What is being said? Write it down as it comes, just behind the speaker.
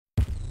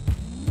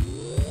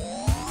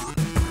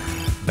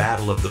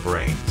Battle of the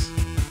Brains,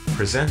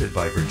 presented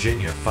by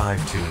Virginia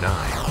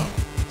 529,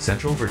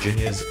 Central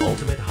Virginia's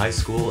ultimate high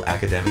school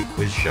academic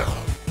quiz show.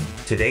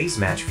 Today's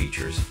match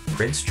features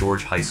Prince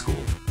George High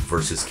School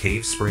versus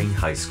Cave Spring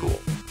High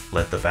School.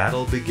 Let the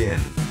battle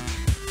begin.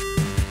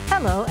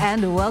 Hello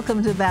and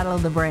welcome to Battle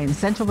of the Brains,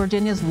 Central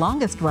Virginia's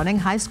longest-running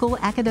high school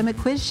academic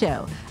quiz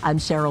show. I'm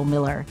Cheryl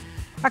Miller.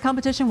 Our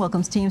competition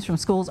welcomes teams from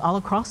schools all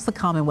across the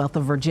Commonwealth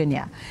of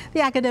Virginia.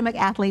 The academic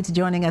athletes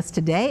joining us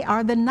today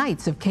are the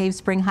Knights of Cave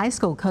Spring High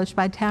School, coached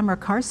by Tamara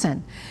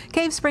Carson.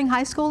 Cave Spring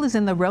High School is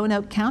in the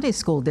Roanoke County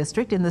School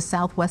District in the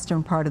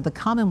southwestern part of the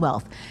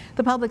Commonwealth.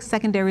 The public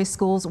secondary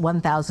school's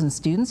 1,000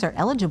 students are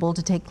eligible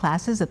to take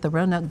classes at the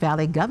Roanoke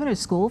Valley Governor's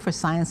School for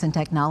Science and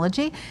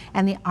Technology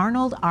and the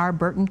Arnold R.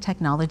 Burton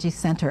Technology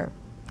Center.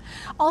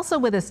 Also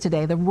with us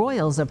today, the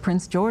Royals of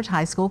Prince George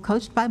High School,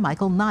 coached by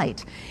Michael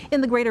Knight. In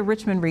the greater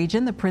Richmond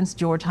region, the Prince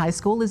George High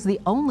School is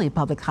the only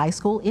public high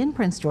school in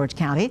Prince George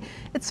County.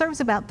 It serves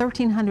about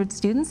 1,300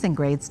 students in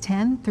grades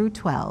 10 through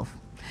 12.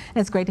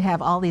 And it's great to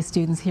have all these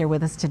students here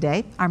with us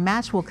today. Our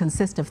match will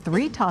consist of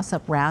 3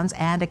 toss-up rounds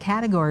and a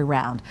category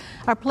round.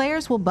 Our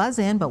players will buzz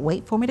in, but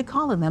wait for me to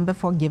call on them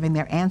before giving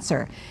their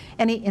answer.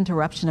 Any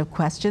interruption of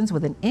questions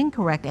with an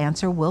incorrect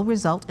answer will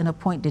result in a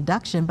point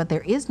deduction, but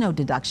there is no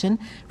deduction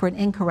for an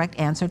incorrect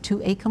answer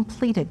to a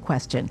completed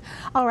question.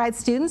 All right,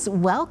 students,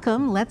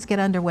 welcome. Let's get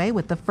underway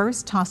with the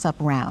first toss-up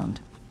round.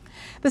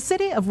 The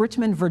city of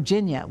Richmond,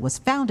 Virginia was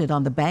founded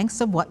on the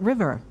banks of what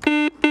river?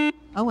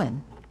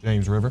 Owen.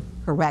 James River.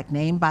 Correct.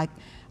 Named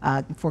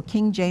for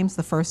King James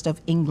I of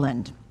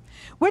England.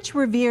 Which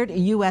revered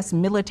U.S.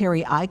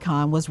 military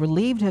icon was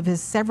relieved of his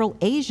several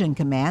Asian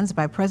commands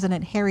by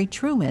President Harry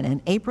Truman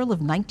in April of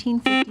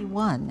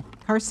 1951?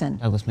 Carson.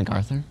 Douglas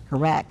MacArthur.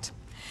 Correct.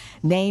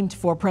 Named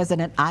for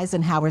President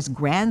Eisenhower's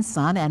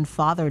grandson and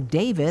father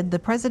David, the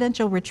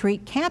presidential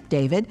retreat Camp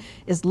David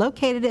is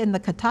located in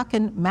the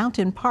Catoctin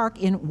Mountain Park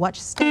in what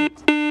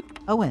state?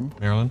 Owen.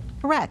 Maryland.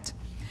 Correct.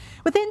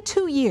 Within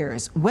 2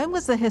 years, when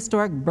was the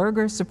historic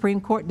Berger Supreme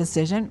Court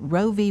decision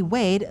Roe v.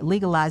 Wade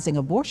legalizing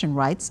abortion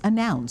rights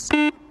announced?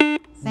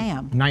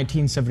 Sam.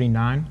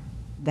 1979.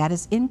 That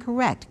is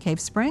incorrect. Cave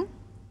Spring?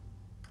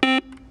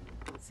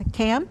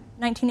 Cam?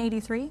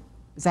 1983.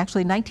 It's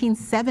actually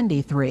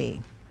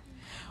 1973.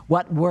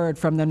 What word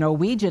from the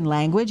Norwegian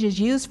language is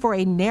used for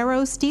a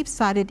narrow,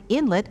 steep-sided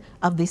inlet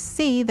of the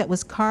sea that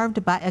was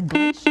carved by a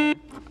glacier?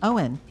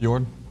 Owen.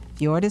 Fjord.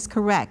 Fjord is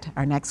correct.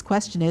 Our next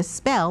question is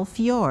spell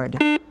fjord.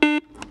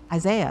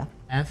 Isaiah.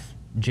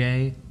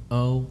 F-J-O-R-D.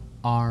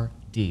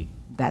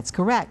 That's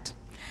correct.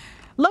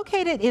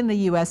 Located in the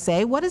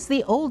USA, what is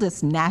the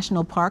oldest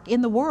national park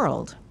in the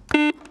world?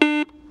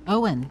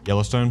 Owen.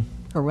 Yellowstone.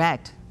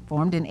 Correct.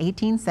 Formed in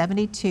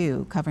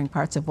 1872, covering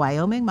parts of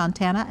Wyoming,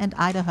 Montana, and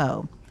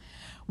Idaho.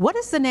 What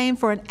is the name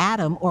for an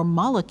atom or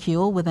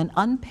molecule with an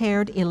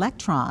unpaired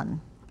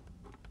electron?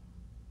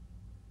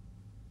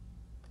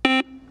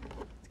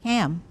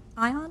 Cam.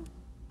 Ion.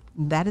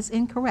 That is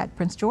incorrect.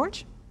 Prince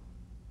George?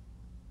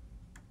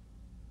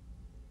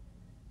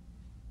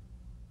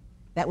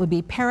 That would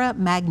be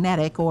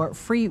paramagnetic or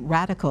free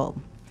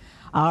radical.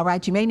 All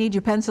right, you may need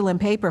your pencil and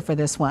paper for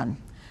this one.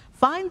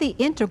 Find the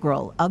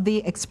integral of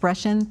the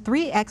expression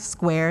 3x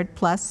squared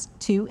plus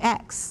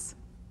 2x.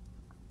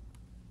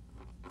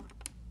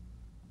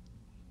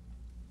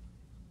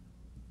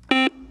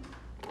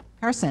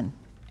 Carson.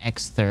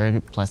 X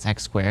third plus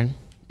x squared.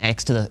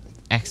 X to the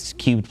x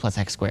cubed plus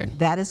x squared.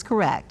 That is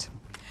correct.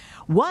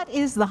 What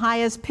is the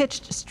highest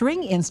pitched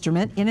string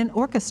instrument in an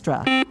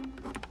orchestra?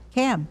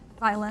 Cam.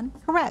 Violin.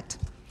 Correct.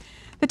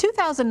 The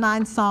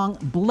 2009 song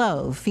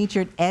Blow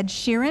featured Ed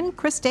Sheeran,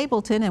 Chris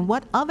Stapleton, and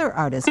what other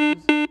artist?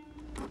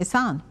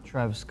 Isan.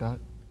 Travis Scott.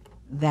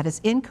 That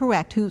is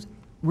incorrect. Whose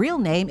real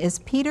name is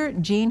Peter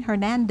Gene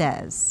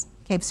Hernandez?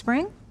 Cave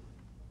Spring?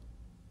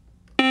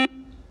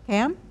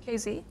 Cam?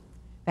 KZ.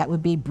 That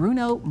would be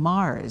Bruno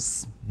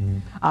Mars.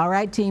 All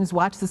right, teams,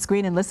 watch the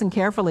screen and listen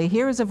carefully.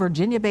 Here is a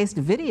Virginia-based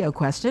video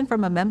question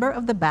from a member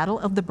of the Battle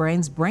of the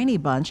Brains Brainy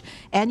Bunch,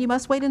 and you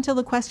must wait until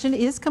the question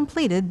is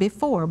completed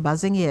before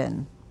buzzing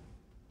in.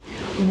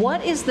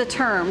 What is the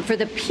term for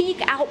the peak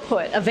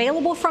output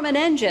available from an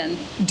engine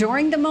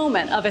during the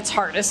moment of its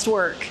hardest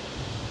work?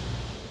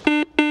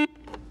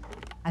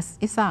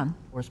 Isan.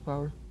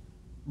 Horsepower.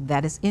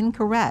 That is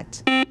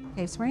incorrect.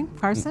 Cave Spring?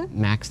 Carson?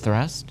 Max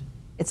thrust.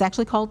 It's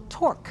actually called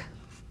torque.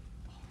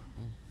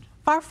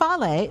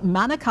 Farfalle,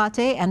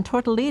 manicotti, and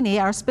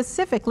tortellini are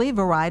specifically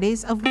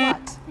varieties of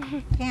what?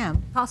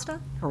 Cam?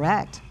 Pasta.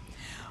 Correct.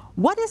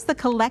 What is the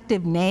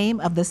collective name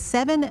of the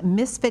 7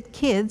 misfit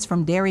kids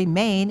from Derry,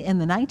 Maine in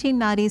the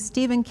 1990s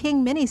Stephen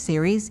King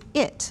miniseries,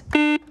 It?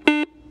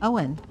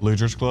 Owen?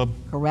 Losers Club.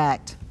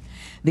 Correct.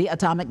 The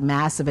atomic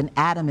mass of an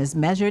atom is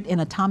measured in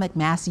atomic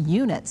mass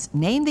units.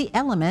 Name the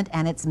element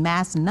and its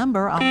mass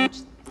number on which...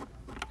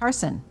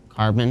 Carson?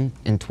 Carbon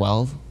in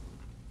 12.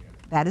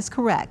 That is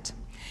correct.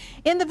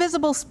 In the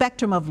visible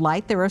spectrum of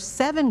light, there are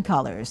 7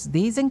 colors.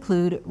 These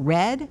include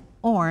red,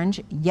 orange,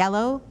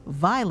 yellow,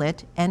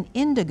 violet, and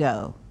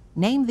indigo.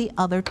 Name the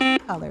other 2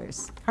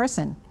 colors.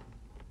 Carson.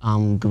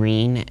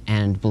 Green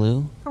and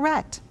blue.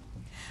 Correct.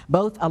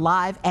 Both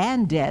alive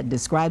and dead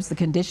describes the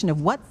condition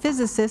of what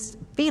physicist's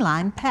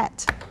feline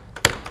pet?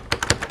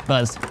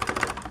 Buzz.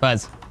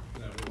 Buzz.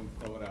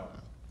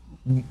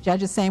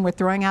 Judge is saying we're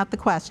throwing out the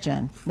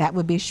question. That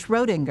would be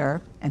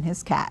Schrodinger and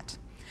his cat.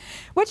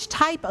 Which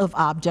type of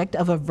object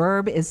of a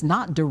verb is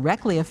not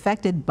directly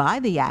affected by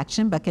the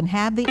action but can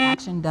have the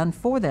action done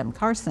for them?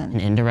 Carson. An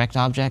indirect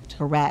object.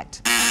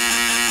 Correct.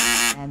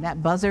 And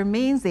that buzzer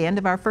means the end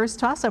of our first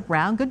toss-up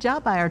round. Good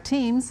job by our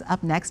teams.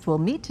 Up next, we'll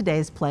meet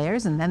today's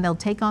players, and then they'll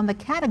take on the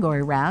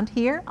category round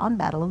here on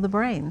Battle of the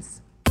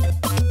Brains.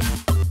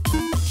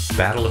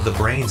 Battle of the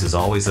Brains is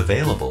always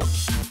available.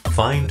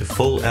 Find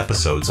full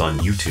episodes on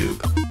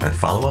YouTube and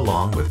follow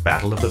along with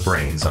Battle of the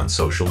Brains on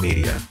social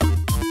media.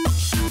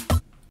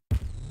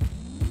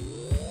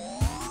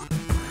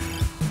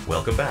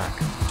 Welcome back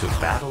to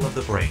Battle of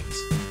the Brains.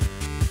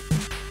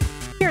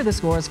 Here are the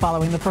scores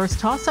following the first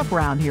toss-up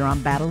round here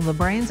on Battle of the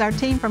Brains. Our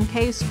team from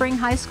Cave Spring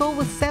High School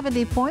with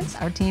 70 points.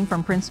 Our team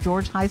from Prince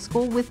George High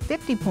School with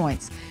 50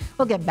 points.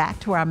 We'll get back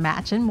to our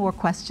match and more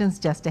questions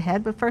just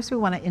ahead, but first we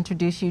want to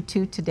introduce you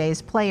to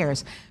today's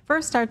players.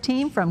 First, our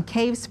team from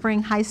Cave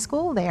Spring High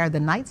School. They are the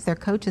Knights. Their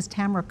coach is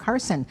Tamara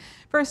Carson.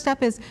 First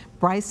up is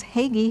Bryce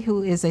Hagee,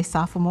 who is a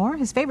sophomore.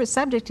 His favorite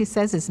subject, he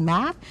says, is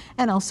math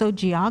and also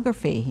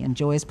geography. He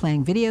enjoys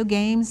playing video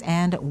games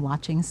and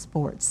watching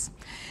sports.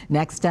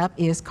 Next up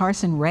is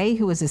Carson Ray,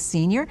 who is a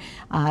senior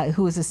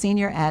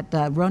at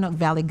Roanoke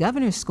Valley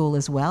Governor's School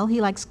as well.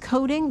 He likes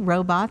coding,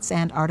 robots,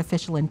 and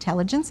artificial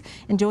intelligence,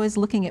 enjoys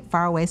looking at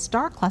faraway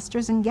star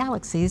clusters and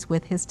galaxies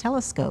with his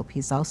telescope.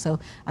 He's also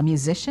a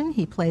musician.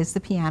 He plays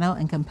the piano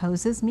and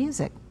composes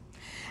music.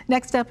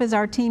 Next up is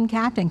our team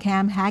captain.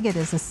 Cam Haggett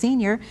is a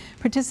senior,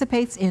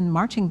 participates in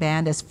marching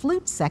band as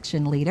flute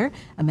section leader,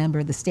 a member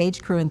of the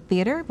stage crew and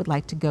theater, would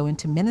like to go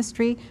into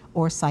ministry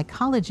or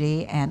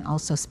psychology, and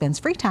also spends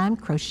free time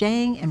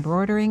crocheting,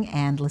 embroidering,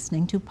 and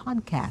listening to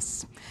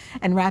podcasts.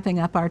 And wrapping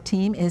up our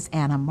team is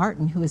Anna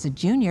Martin, who is a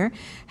junior,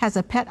 has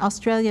a pet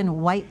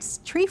Australian white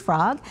tree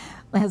frog,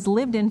 has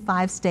lived in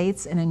 5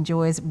 states, and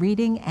enjoys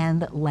reading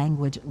and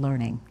language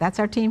learning. That's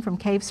our team from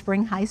Cave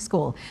Spring High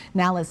School.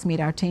 Now let's meet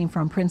our team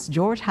from Prince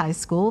George High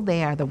School.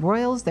 They are the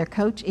Royals. Their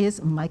coach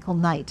is Michael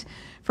Knight.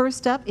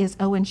 First up is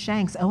Owen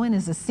Shanks. Owen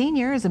is a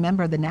senior, is a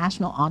member of the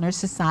National Honor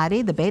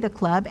Society, the Beta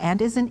Club,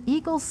 and is an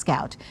Eagle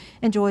Scout.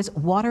 Enjoys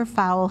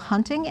waterfowl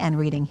hunting and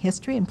reading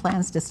history, and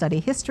plans to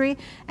study history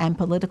and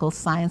political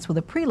science with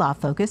a pre-law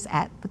focus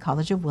at the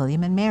College of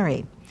William and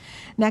Mary.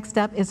 Next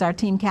up is our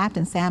team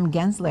captain, Sam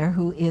Gensler,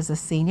 who is a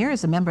senior,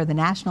 is a member of the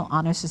National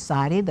Honor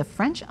Society, the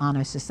French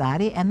Honor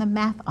Society, and the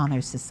Math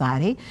Honor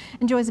Society.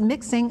 Enjoys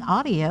mixing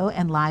audio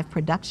and live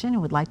production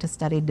and would like to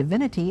study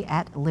divinity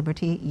at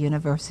Liberty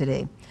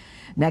University.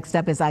 Next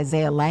up is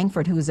Isaiah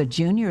Langford, who is a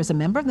junior, is a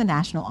member of the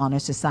National Honor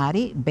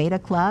Society, Beta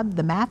Club,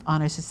 the Math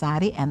Honor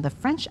Society, and the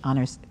French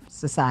Honor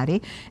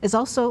Society. Is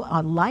also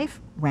a life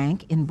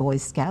rank in Boy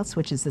Scouts,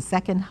 which is the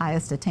second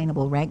highest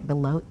attainable rank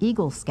below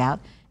Eagle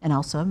Scout, and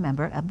also a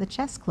member of the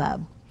chess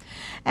club.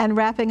 And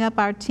wrapping up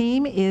our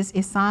team is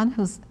Isan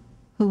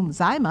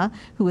Humzaima,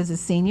 who is a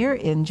senior,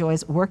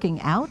 enjoys working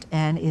out,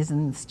 and is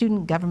in the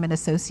Student Government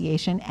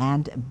Association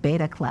and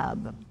Beta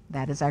Club.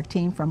 That is our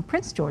team from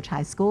Prince George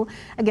High School.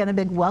 Again, a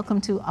big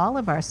welcome to all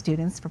of our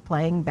students for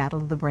playing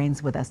Battle of the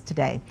Brains with us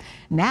today.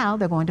 Now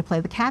they're going to play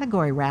the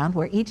category round,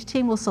 where each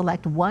team will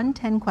select one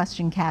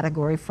 10-question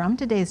category from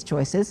today's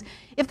choices.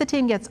 If the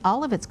team gets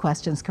all of its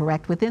questions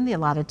correct within the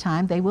allotted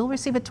time, they will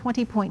receive a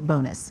 20-point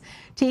bonus.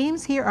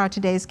 Teams, here are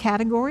today's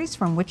categories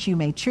from which you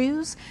may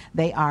choose.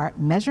 They are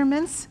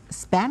measurements,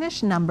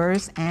 Spanish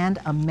numbers, and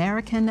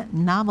American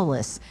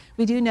novelists.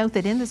 We do note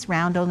that in this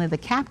round, only the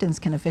captains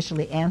can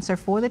officially answer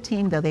for the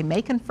team, though they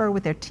may confer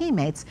with their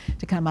teammates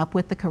to come up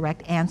with the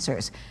correct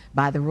answers.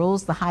 By the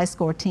rules, the high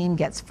score team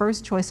gets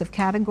first choice of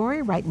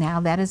category. Right now,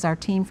 that is our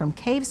team from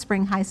Cave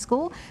Spring High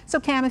School. So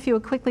Cam, if you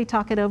would quickly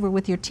talk it over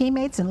with your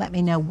teammates and let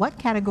me know what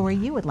category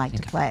you would like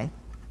to play.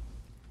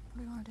 What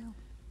do you want to do?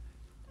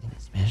 I think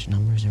Spanish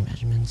numbers or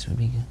measurements would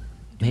be good.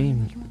 Maybe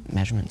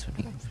measurements would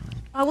be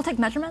fine. We'll take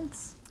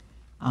measurements.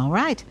 All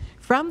right.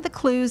 From the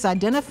clues,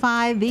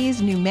 identify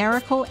these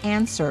numerical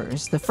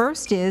answers. The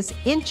first is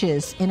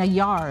inches in a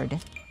yard.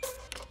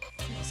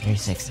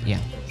 36, yeah.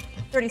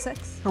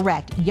 36.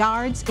 Correct.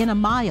 Yards in a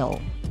mile.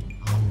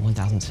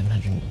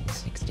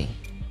 1,760.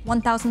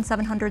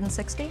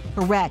 1,760.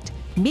 Correct.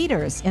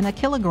 Meters in a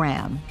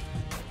kilogram.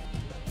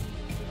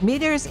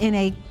 Meters in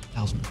a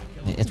 1,000.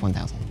 It's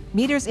 1,000.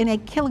 meters in a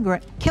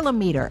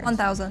kilometer.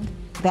 1,000.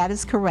 That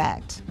is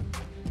correct.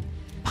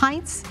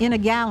 Pints in a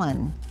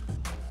gallon.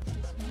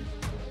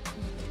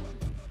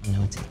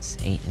 No, it's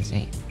 8. It's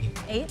 8.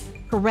 8.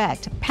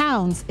 Correct.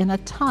 Pounds in a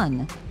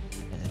ton.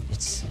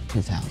 It's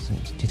 2,000.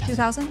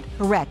 2,000.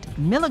 Correct.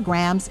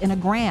 Milligrams in a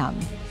gram.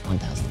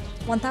 1,000.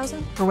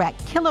 1,000.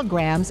 Correct.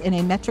 Kilograms in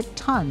a metric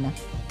ton.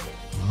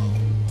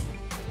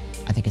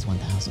 I think it's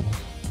 1,000.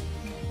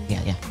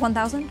 Yeah.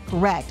 1,000.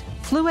 Correct.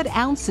 Fluid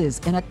ounces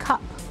in a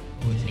cup.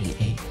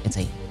 It's 8. It's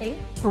 8. 8.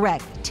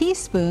 Correct.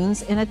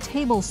 Teaspoons in a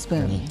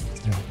tablespoon. 3. It's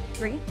 3.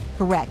 3.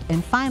 Correct.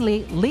 And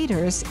finally,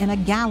 liters in a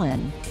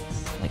gallon.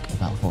 Like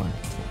about 4.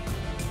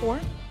 4.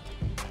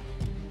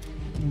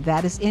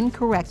 That is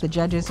incorrect. The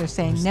judges are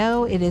saying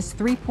no, it is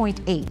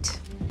 3.8.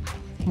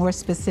 More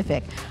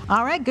specific.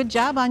 All right, good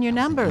job on your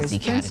numbers. Easy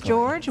Prince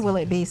category. George, will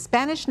it be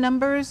Spanish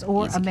numbers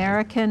or Easy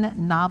American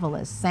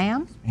novelists?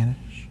 Sam?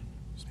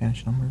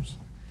 Spanish numbers.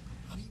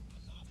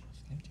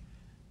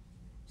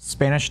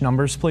 Spanish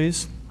numbers,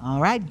 please.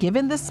 All right,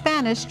 given the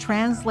Spanish,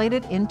 translate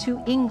it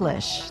into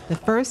English. The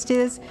first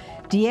is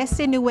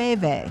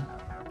 19.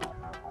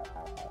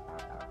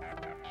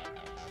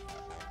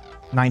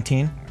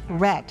 19.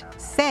 Correct.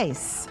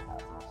 6.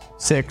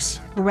 6.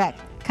 Correct.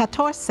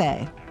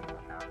 14.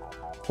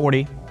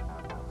 40.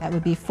 That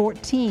would be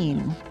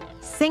 14.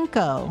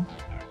 5.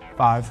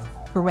 5.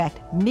 Correct.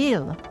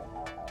 1000.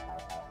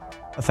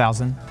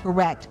 1,000.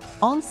 Correct.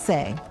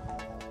 11.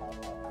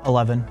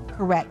 11.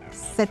 Correct.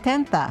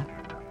 70.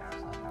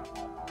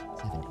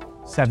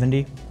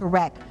 70.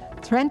 Correct.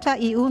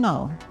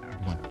 31.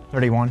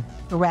 31.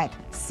 Correct.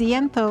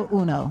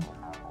 101.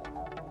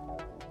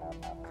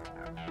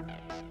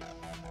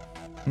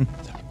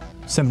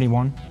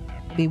 71.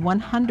 Be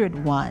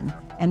 101.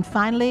 And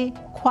finally,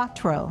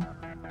 4.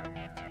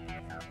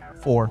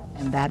 4.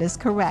 And that is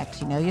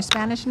correct. You know your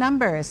Spanish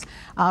numbers.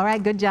 All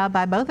right, good job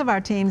by both of our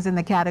teams in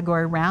the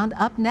category round.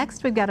 Up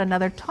next, we've got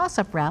another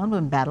toss-up round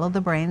when Battle of the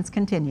Brains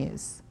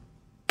continues.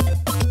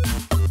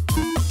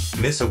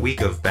 Miss a week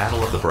of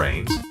Battle of the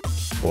Brains?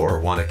 Or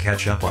want to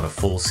catch up on a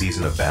full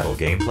season of Battle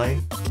gameplay?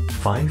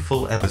 Find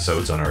full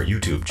episodes on our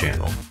YouTube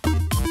channel.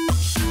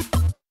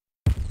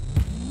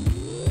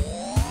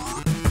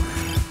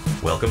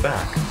 Welcome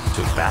back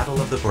to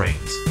Battle of the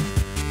Brains.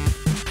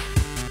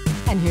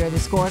 And here are the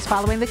scores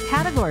following the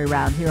category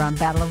round here on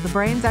Battle of the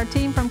Brains. Our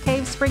team from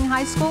Cave Spring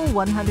High School,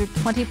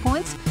 120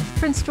 points.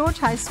 Prince George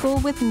High School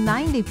with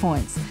 90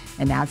 points.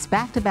 And now it's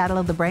back to Battle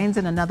of the Brains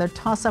in another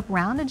toss-up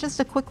round. And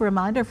just a quick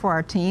reminder for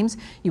our teams,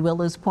 you will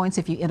lose points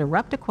if you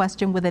interrupt a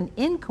question with an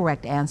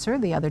incorrect answer.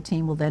 The other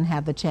team will then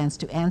have the chance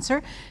to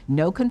answer.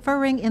 No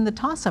conferring in the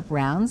toss-up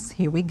rounds.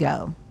 Here we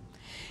go.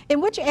 In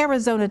which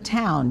Arizona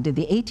town did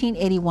the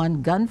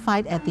 1881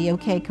 gunfight at the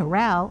OK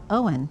Corral,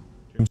 Owen?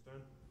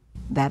 Tombstone.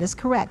 That is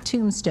correct,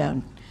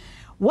 Tombstone.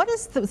 What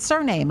is the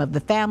surname of the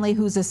family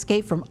whose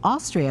escape from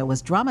Austria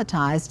was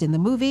dramatized in the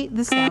movie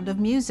The Sound of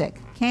Music?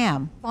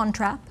 Cam? Von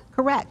Trapp.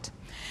 Correct.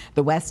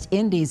 The West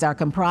Indies are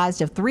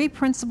comprised of 3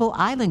 principal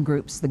island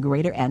groups, the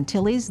Greater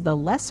Antilles, the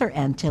Lesser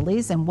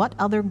Antilles, and what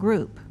other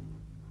group?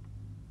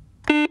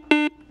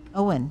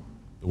 Owen?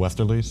 The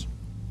Westerlies.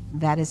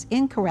 That is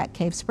incorrect.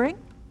 Cave Spring?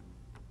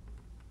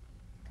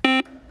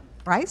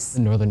 Bryce?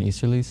 The Northern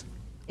Easterlies.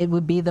 It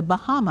would be the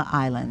Bahama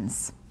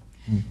Islands.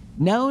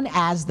 Known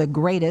as the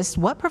greatest,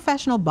 what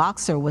professional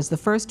boxer was the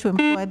first to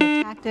employ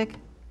the tactic?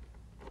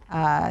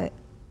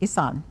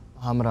 Isan.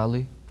 Muhammad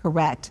Ali.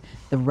 Correct.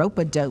 The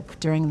rope-a-dope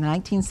during the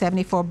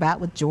 1974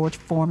 bout with George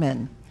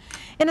Foreman.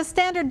 In a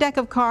standard deck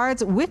of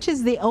cards, which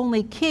is the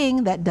only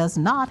king that does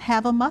not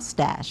have a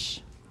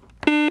mustache?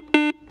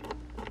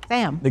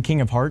 Sam. The King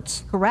of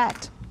Hearts.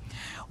 Correct.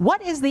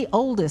 What is the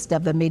oldest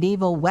of the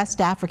medieval West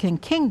African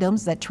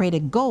kingdoms that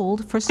traded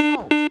gold for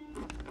salt?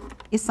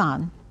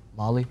 Isan.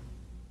 Mali.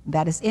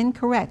 That is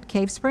incorrect.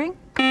 Cave Spring?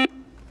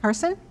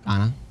 Person?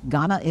 Ghana.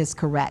 Ghana is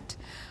correct.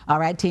 All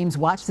right, teams,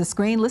 watch the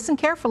screen. Listen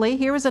carefully.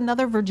 Here is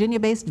another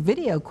Virginia-based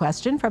video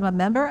question from a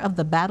member of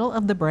the Battle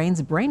of the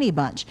Brains Brainy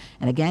Bunch.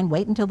 And again,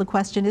 wait until the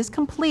question is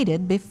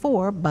completed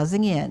before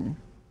buzzing in.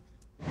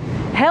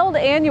 Held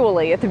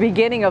annually at the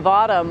beginning of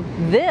autumn,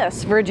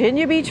 this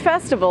Virginia Beach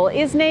Festival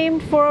is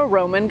named for a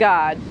Roman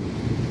god.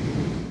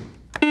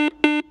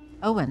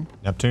 Owen.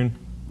 Neptune.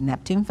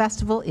 Neptune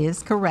Festival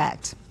is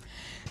correct.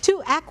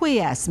 To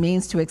acquiesce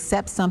means to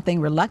accept something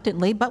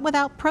reluctantly but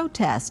without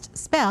protest.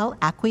 Spell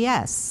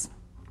acquiesce.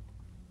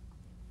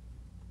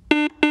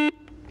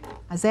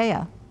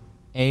 Isaiah.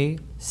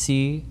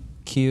 ACQUIESCE.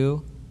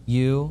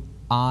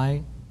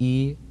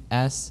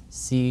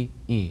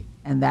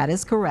 And that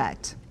is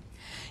correct.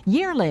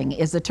 Yearling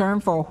is a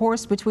term for a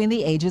horse between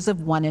the ages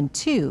of 1 and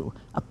 2.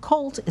 A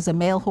colt is a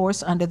male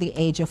horse under the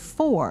age of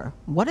 4.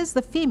 What is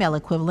the female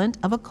equivalent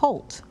of a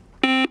colt?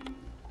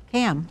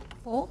 Cam.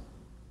 Foal.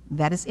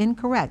 That is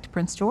incorrect.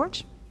 Prince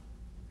George?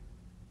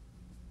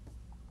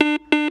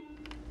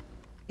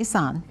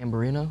 Isan.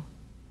 Amberino.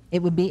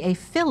 It would be a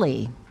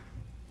filly.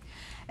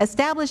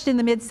 Established in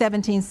the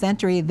mid-17th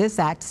century, this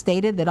act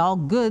stated that all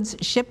goods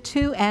shipped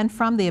to and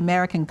from the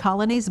American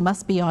colonies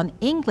must be on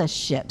English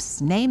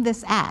ships. Name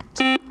this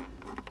act.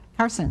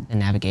 Carson. The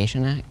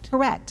Navigation Act.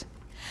 Correct.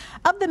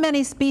 Of the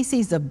many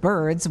species of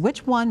birds,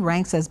 which one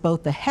ranks as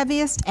both the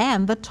heaviest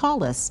and the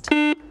tallest?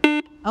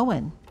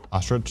 Owen.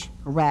 Ostrich.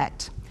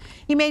 Correct.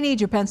 You may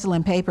need your pencil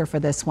and paper for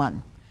this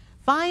one.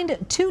 Find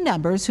 2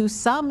 numbers whose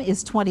sum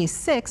is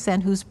 26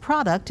 and whose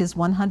product is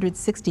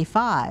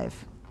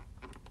 165.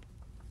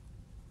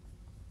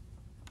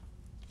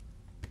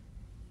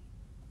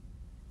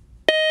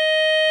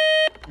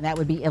 And that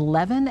would be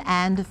 11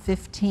 and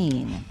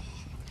 15.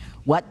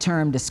 What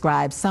term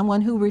describes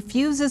someone who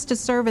refuses to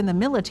serve in the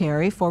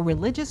military for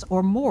religious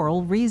or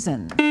moral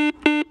reasons?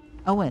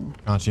 Owen.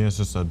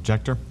 Conscientious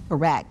objector.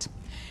 Correct.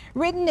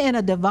 Written in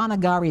a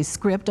Devanagari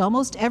script,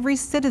 almost every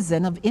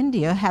citizen of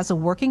India has a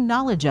working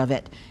knowledge of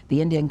it.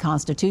 The Indian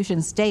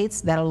Constitution states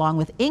that along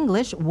with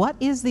English, what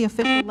is the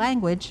official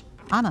language?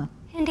 Anna.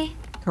 Hindi.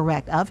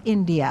 Correct, of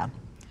India.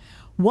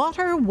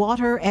 Water,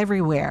 water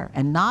everywhere,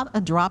 and not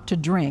a drop to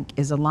drink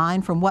is a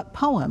line from what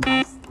poem?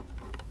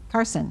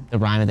 Carson. The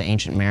Rime of the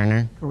Ancient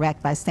Mariner.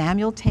 Correct, by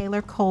Samuel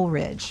Taylor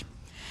Coleridge.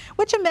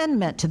 Which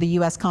amendment to the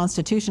U.S.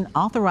 Constitution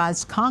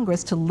authorized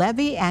Congress to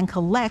levy and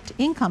collect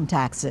income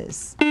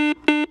taxes?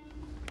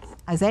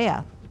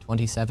 Isaiah.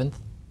 27th.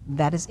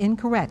 That is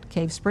incorrect.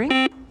 Cave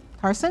Spring.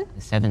 Carson.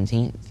 The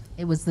 17th.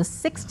 It was the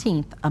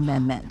 16th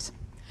Amendment.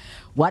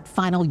 What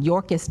final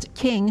Yorkist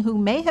king who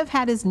may have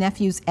had his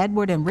nephews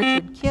Edward and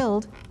Richard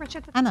killed?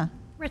 Anna.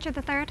 Richard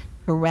III.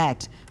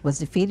 Correct. Was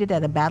defeated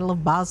at a battle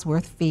of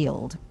Bosworth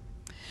Field.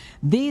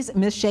 These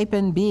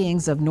misshapen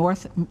beings of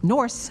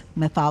Norse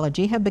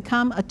mythology have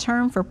become a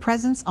term for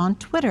presence on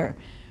Twitter.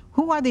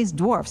 Who are these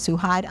dwarfs who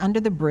hide under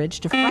the bridge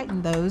to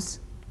frighten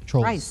those?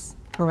 Trolls. Rice.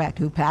 Correct.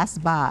 Who pass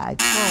by.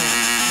 Trolls.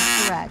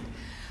 That's correct.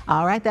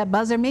 All right, that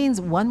buzzer means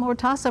one more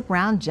toss-up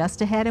round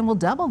just ahead, and we'll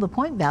double the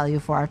point value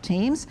for our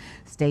teams.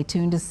 Stay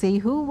tuned to see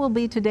who will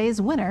be today's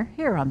winner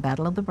here on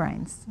Battle of the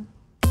Brains.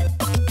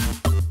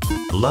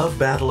 Love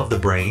Battle of the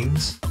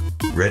Brains?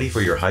 Ready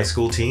for your high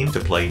school team to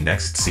play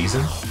next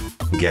season?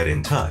 Get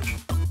in touch.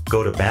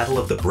 Go to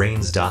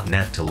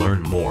battleofthebrains.net to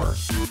learn more.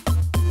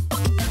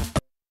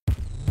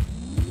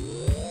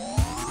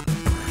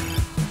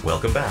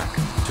 Welcome back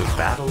to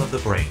Battle of the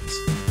Brains.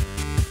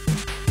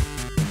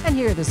 And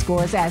here are the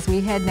scores as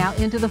we head now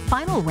into the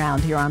final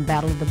round here on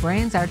Battle of the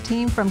Brains. Our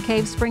team from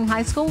Cave Spring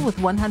High School with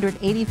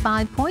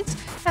 185 points,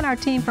 and our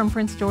team from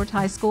Prince George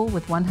High School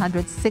with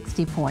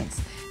 160 points.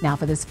 Now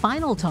for this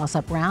final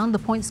toss-up round, the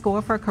point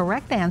score for a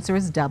correct answer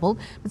is doubled,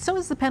 but so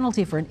is the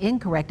penalty for an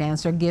incorrect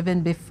answer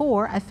given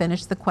before I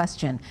finish the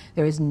question.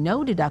 There is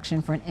no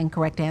deduction for an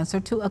incorrect answer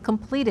to a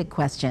completed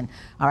question.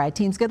 All right,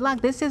 teams, good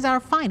luck. This is our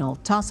final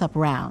toss-up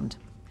round.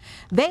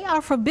 They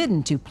are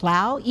forbidden to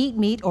plow, eat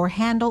meat, or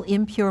handle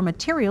impure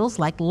materials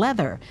like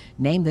leather.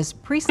 Name this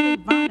priestly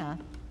varna.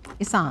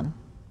 Isan.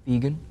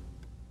 Vegan.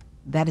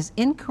 That is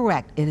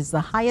incorrect. It is the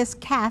highest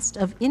caste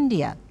of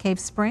India. Cave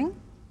Spring.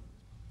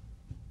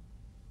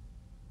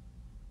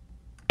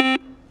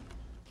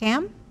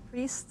 Cam?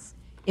 Priests.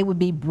 It would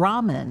be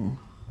Brahmin.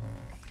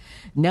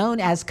 Known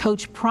as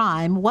Coach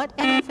Prime, what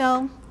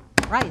NFL?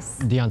 Rice.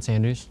 Deion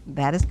Sanders.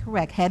 That is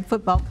correct. Head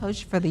football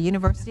coach for the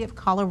University of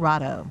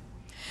Colorado.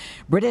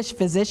 British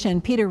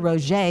physician Peter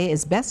Roget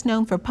is best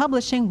known for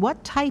publishing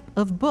what type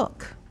of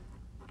book?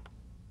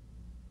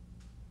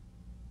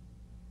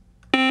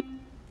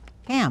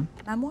 Cam.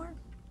 Memoir.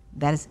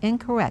 That is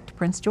incorrect.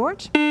 Prince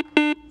George?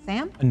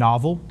 Sam? A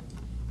novel.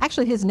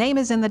 Actually, his name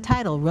is in the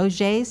title,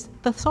 Roget's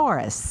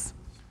Thesaurus.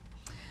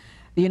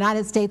 The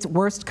United States'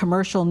 worst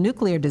commercial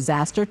nuclear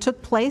disaster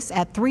took place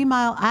at 3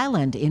 Mile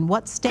Island in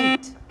what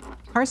state?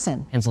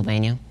 Carson.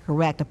 Pennsylvania.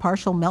 Correct. A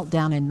partial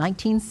meltdown in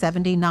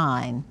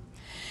 1979.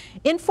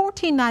 In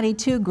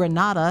 1492,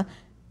 Granada,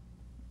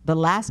 the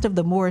last of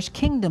the Moorish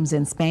kingdoms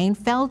in Spain,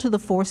 fell to the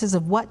forces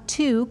of what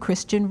two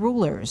Christian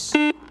rulers?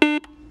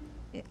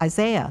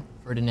 Isaiah.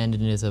 Ferdinand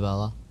and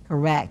Isabella.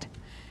 Correct.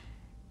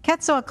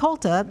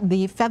 Quetzalcoatl,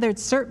 the feathered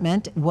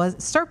serpent, was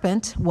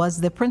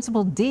the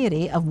principal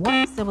deity of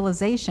what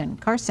civilization?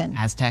 Carson.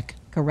 Aztec.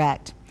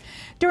 Correct.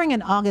 During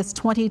an August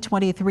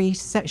 2023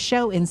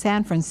 show in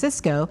San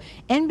Francisco,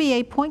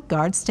 NBA point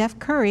guard Steph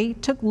Curry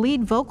took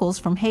lead vocals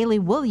from Hayley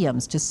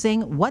Williams to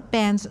sing what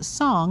band's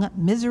song,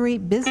 Misery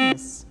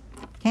Business?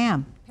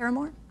 Cam.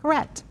 Paramore.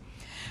 Correct.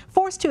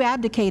 Forced to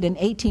abdicate in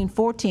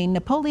 1814,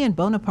 Napoleon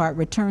Bonaparte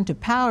returned to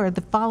power the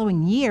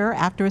following year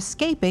after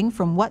escaping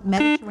from what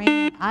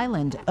Mediterranean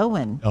island?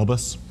 Owen.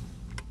 Elbas.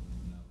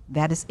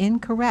 That is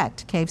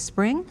incorrect. Cave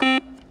Spring.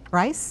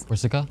 Bryce.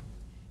 Corsica.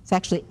 It's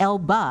actually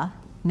Elba,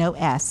 no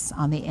S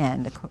on the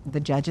end.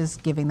 The judges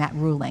giving that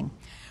ruling.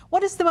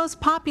 What is the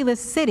most populous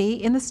city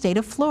in the state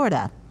of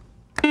Florida?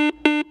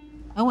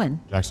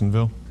 Owen.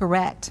 Jacksonville.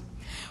 Correct.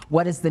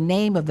 What is the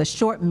name of the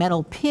short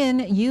metal pin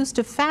used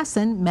to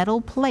fasten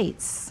metal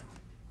plates?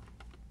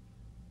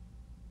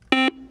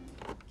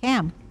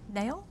 Cam.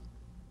 Nail.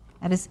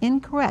 That is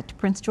incorrect.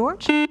 Prince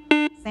George.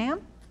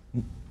 Sam.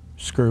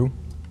 Screw.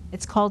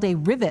 It's called a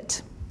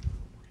rivet.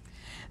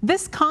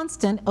 This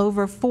constant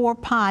over 4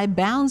 pi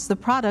bounds the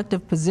product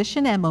of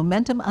position and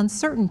momentum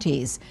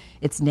uncertainties.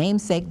 Its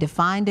namesake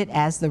defined it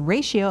as the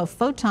ratio of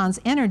photons'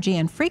 energy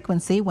and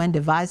frequency when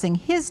devising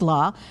his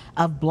law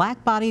of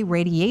blackbody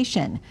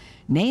radiation.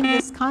 Name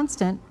this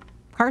constant.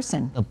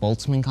 Carson. The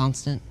Boltzmann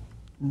constant.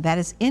 That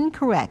is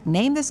incorrect.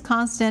 Name this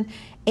constant.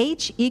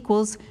 H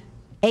equal to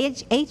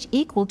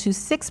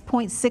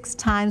 6.6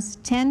 times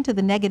 10 to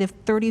the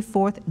negative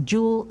 34th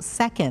joule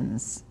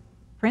seconds.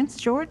 Prince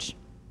George?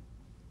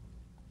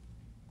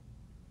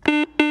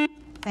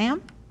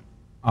 Sam?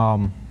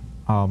 I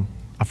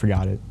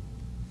forgot it.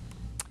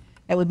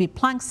 It would be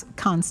Planck's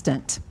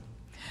constant.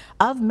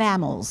 Of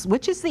mammals,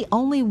 which is the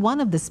only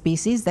one of the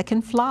species that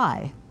can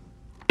fly?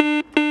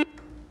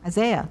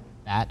 Isaiah.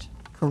 Bat.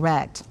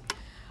 Correct.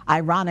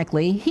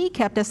 Ironically, "He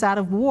kept us out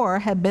of war"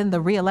 had been the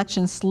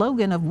re-election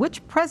slogan of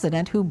which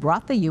president who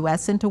brought the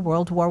U.S. into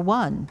World War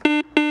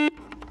I?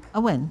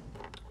 Owen.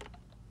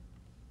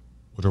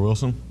 Woodrow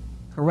Wilson.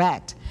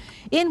 Correct.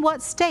 In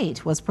what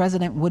state was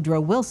President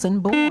Woodrow Wilson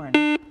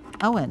born?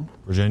 Owen.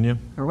 Virginia.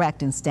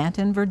 Correct, in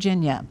Stanton,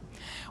 Virginia.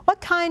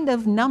 What kind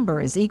of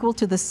number is equal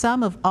to the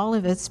sum of all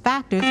of its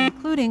factors,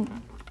 including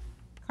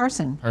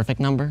Carson? Perfect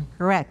number.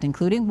 Correct,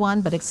 including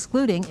 1 but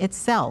excluding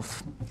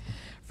itself.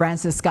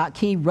 Francis Scott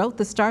Key wrote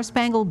the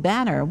Star-Spangled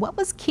Banner. What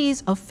was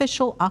Key's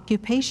official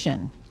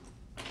occupation?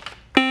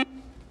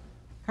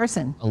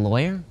 Carson. A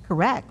lawyer?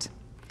 Correct.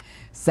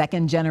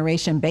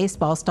 Second-generation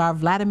baseball star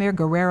Vladimir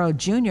Guerrero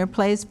Jr.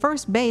 plays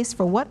first base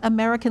for what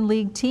American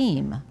League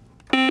team?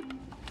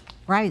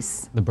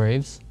 Bryce. The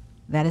Braves.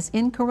 That is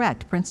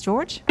incorrect. Prince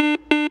George?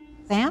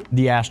 Sam?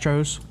 The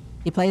Astros.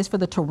 He plays for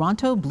the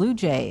Toronto Blue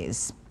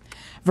Jays.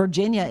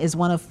 Virginia is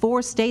one of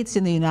 4 states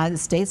in the United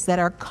States that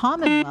are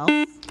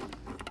Commonwealths.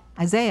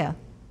 Isaiah.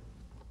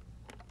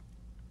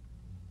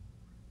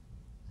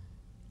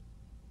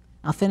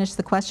 I'll finish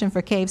the question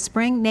for Cave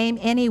Spring. Name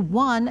any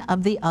one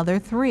of the other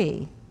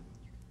 3.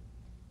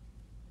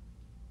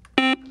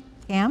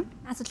 Cam?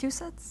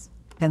 Massachusetts.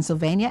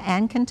 Pennsylvania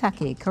and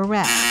Kentucky.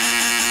 Correct.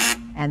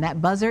 And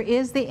that buzzer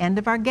is the end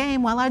of our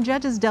game. While our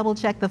judges double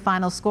check the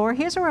final score,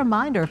 here's a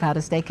reminder of how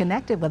to stay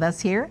connected with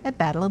us here at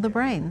Battle of the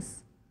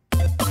Brains.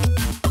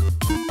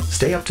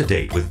 Stay up to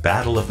date with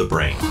Battle of the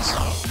Brains.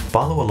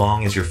 Follow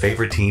along as your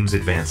favorite teams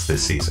advance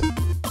this season.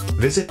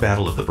 Visit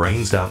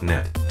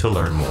battleofthebrains.net to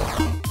learn more.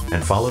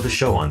 And follow the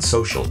show on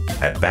social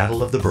at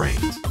Battle of the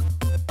Brains.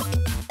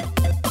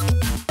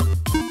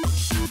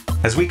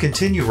 As we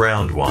continue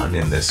round 1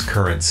 in this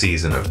current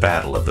season of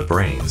Battle of the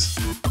Brains,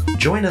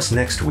 join us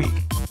next week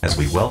as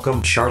we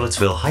welcome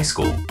Charlottesville High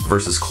School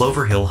versus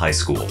Clover Hill High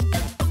School.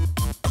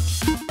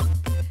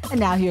 And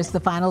now here's the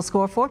final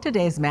score for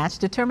today's match,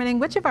 determining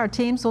which of our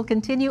teams will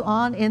continue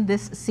on in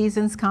this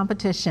season's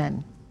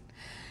competition.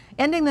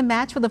 Ending the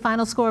match with a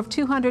final score of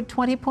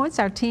 220 points,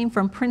 our team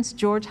from Prince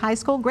George High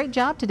School. Great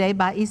job today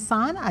by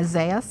Isan,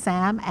 Isaiah,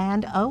 Sam,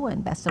 and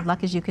Owen. Best of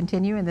luck as you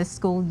continue in this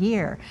school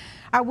year.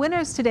 Our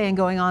winners today and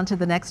going on to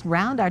the next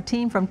round, our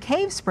team from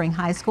Cave Spring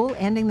High School,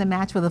 ending the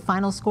match with a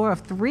final score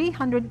of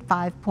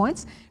 305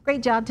 points.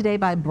 Great job today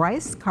by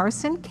Bryce,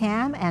 Carson,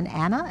 Cam, and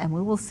Anna, and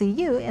we will see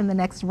you in the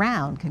next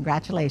round.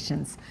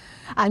 Congratulations.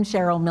 I'm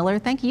Cheryl Miller.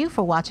 Thank you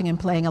for watching and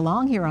playing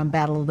along here on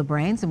Battle of the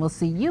Brains, and we'll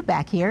see you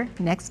back here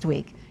next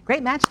week.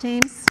 Great match,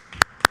 teams.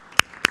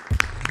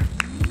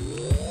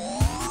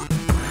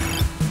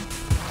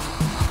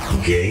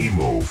 Game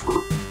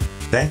over.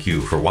 Thank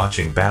you for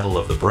watching Battle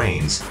of the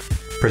Brains,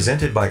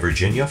 presented by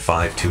Virginia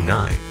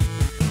 529.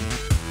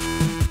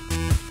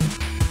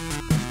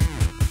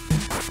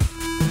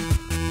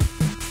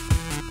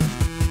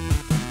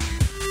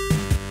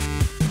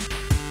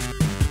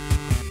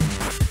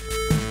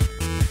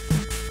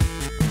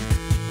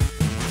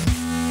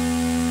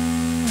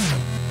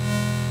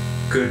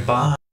 Goodbye.